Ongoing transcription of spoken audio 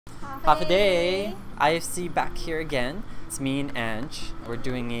Half a day. IFC back here again. It's me and Ange. We're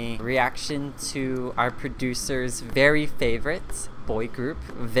doing a reaction to our producer's very favorite boy group,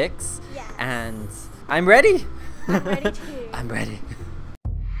 VIXX. Yes. And I'm ready. I'm ready too. I'm ready.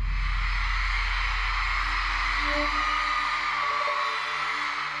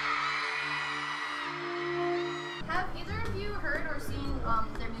 Have either of you heard or seen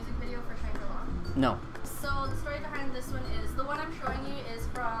their music video for Shangri-La? No. So the story behind this one is, the one I'm showing you is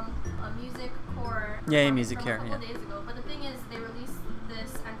from a music core Music from Core, a couple days ago. But the thing is, they released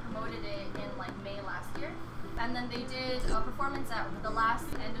this and promoted it in like May last year. And then they did a performance at the last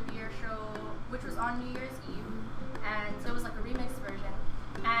end of year show, which was on New Year's Eve. And so it was like a remix version.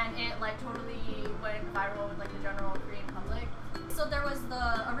 And it like totally went viral with like the general Korean public. So there was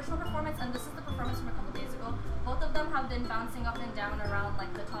the original performance, and this is the performance from a couple days ago. Both of them have been bouncing up and down around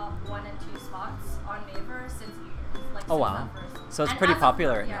like the top 1 and 2 spots on Naver since New Year's. Like, Oh since wow. that first. So it's And pretty as of-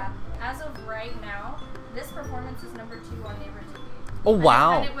 popular right yeah, now. as of right now, this performance is number 2 on Naver TV. Oh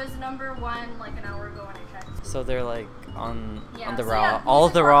wow. And it was number 1 like an hour ago when I checked. So they're like on the so raw, yeah, all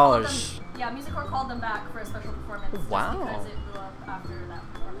of the Music Core called rawish. them- Yeah, Music Core called them back for a special performance. just Wow. because it blew up after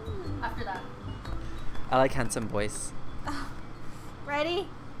that performance. After that. I like handsome boys. Ready?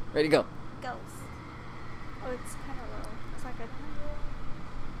 Ready to go. Goes. Oh, it's kind of low. It's not good.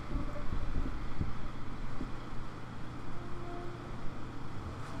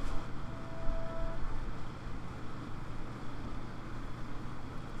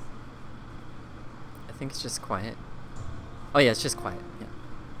 I think it's just quiet. Oh yeah, it's just quiet. Yeah.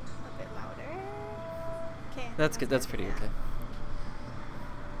 A bit louder. Okay. That's good. That's pretty yeah. okay.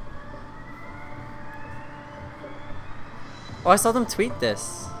 Oh, I saw them tweet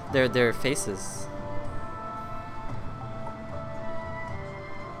this. Their faces.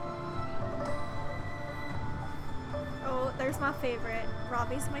 Oh, there's my favorite.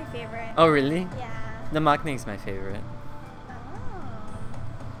 Robbie's my favorite. Oh really? Yeah. The Maknae's my favorite.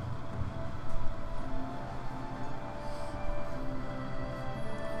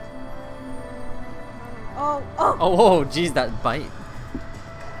 Oh. Oh. Oh, geez, that bite.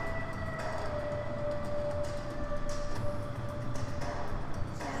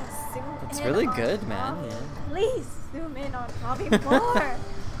 Yes, zoom It's in really on good, man. Robbie. Yeah. Please zoom in on Robbie more.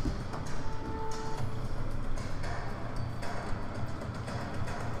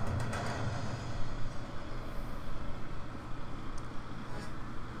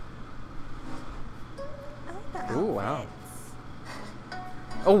 I like the Ooh, wow. outfits.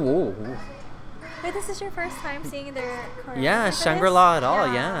 Oh, whoa. Wait, this is your first time seeing their choreography Yeah, for this? Shangri-La at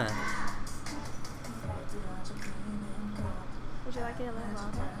all, yeah. Would you like it a little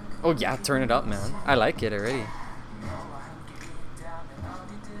louder? Oh yeah, turn it up, man. I like it already.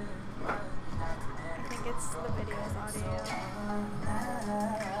 I think it's the video's audio.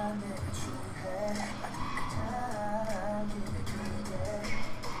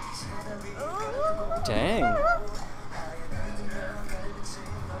 Dang.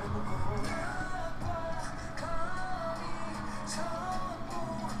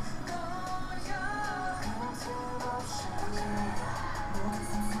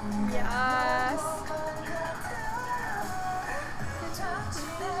 Yes.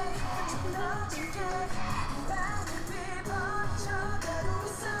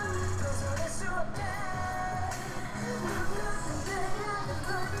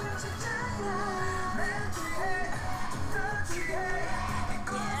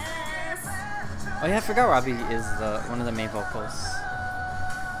 Oh yeah, I forgot Robbie is one of the main vocals.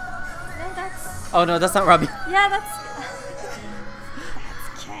 No, that's... Oh no, that's not Robbie. Yeah, that's...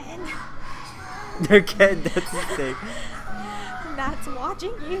 that's Ken. They're kid, that's the thing. That's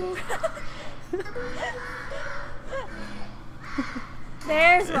watching you.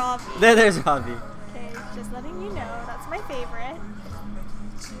 There's Robbie. There's Robbie. Okay, just letting you know, that's my favorite.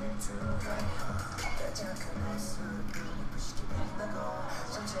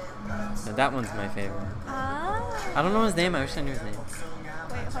 No, that one's my favorite. Ah. I don't know his name, I wish I knew his name.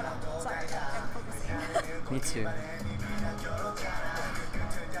 Wait, hold on. Sorry, I'm focusing. Me too.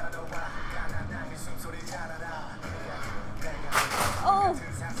 Oh!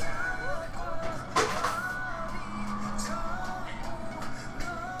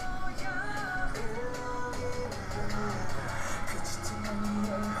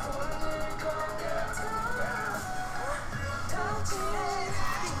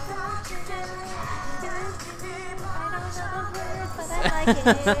 I don't know the words, but I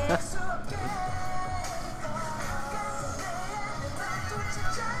like it.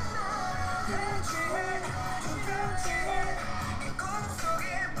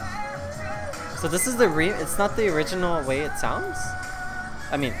 So this is the it's not the original way it sounds?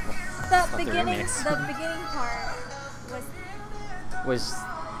 I mean, The not the beginning, remix. the beginning part was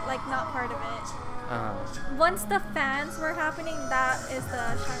like not part of it. uh Once the fans were happening, that is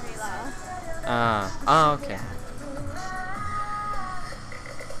the Shangri-La. oh, okay.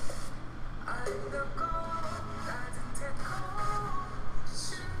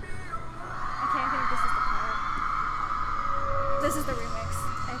 Okay, I think this is the part. This is the remix,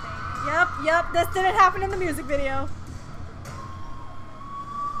 I think. Yep, this didn't happen in the music video.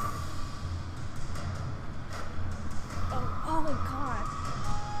 Oh god.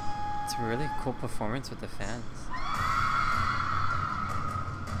 It's a really cool performance with the fans. I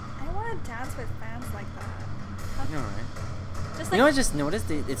want to dance with fans like that. I know, right? Just You know, I just noticed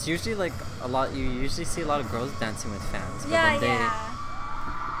it's usually like a lot. You usually see a lot of girls dancing with fans. But yeah, then they, yeah.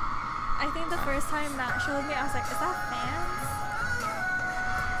 I think the first time Matt showed me, I was like, is that fans?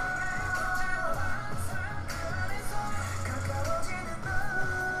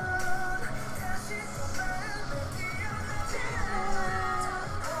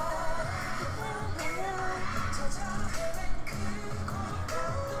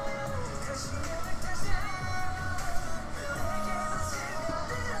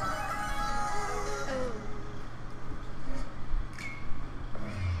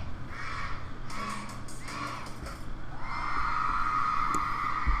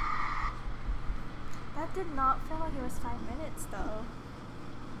 That did not feel like it was 5 minutes though.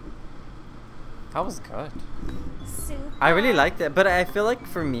 that was good. Super. I really liked it, but I feel like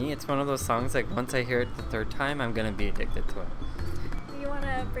for me, it's one of those songs like once I hear it the third time, I'm gonna be addicted to it. You want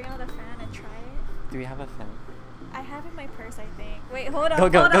to bring out a fan and try it? Do we have a fan? I have in my purse, I think. Wait, hold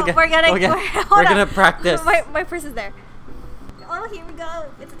on. Go, hold on. get- We're gonna, go get- hold we're on. gonna practice. my purse is there. Oh, here we go.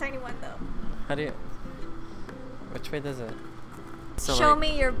 It's a tiny one though. How do you? Which way does it? So Show like-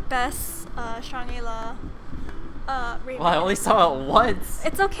 me your best Shangri-La remix. Well, I only saw it once.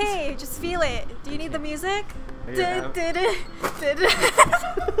 It's okay. Just feel it. Do you need the music? Yeah.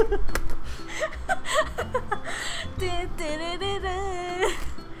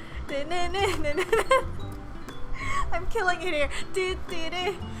 I'm killing it here.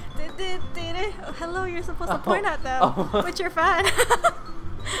 Oh, hello, you're supposed to point at them Oh. with your fan.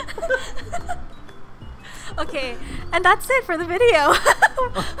 Okay, and that's it for the video.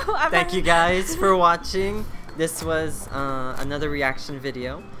 Thank you guys for watching. This was another reaction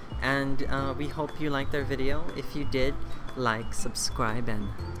video, and we hope you liked our video. If you did, like, subscribe, and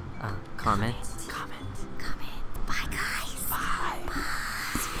comment.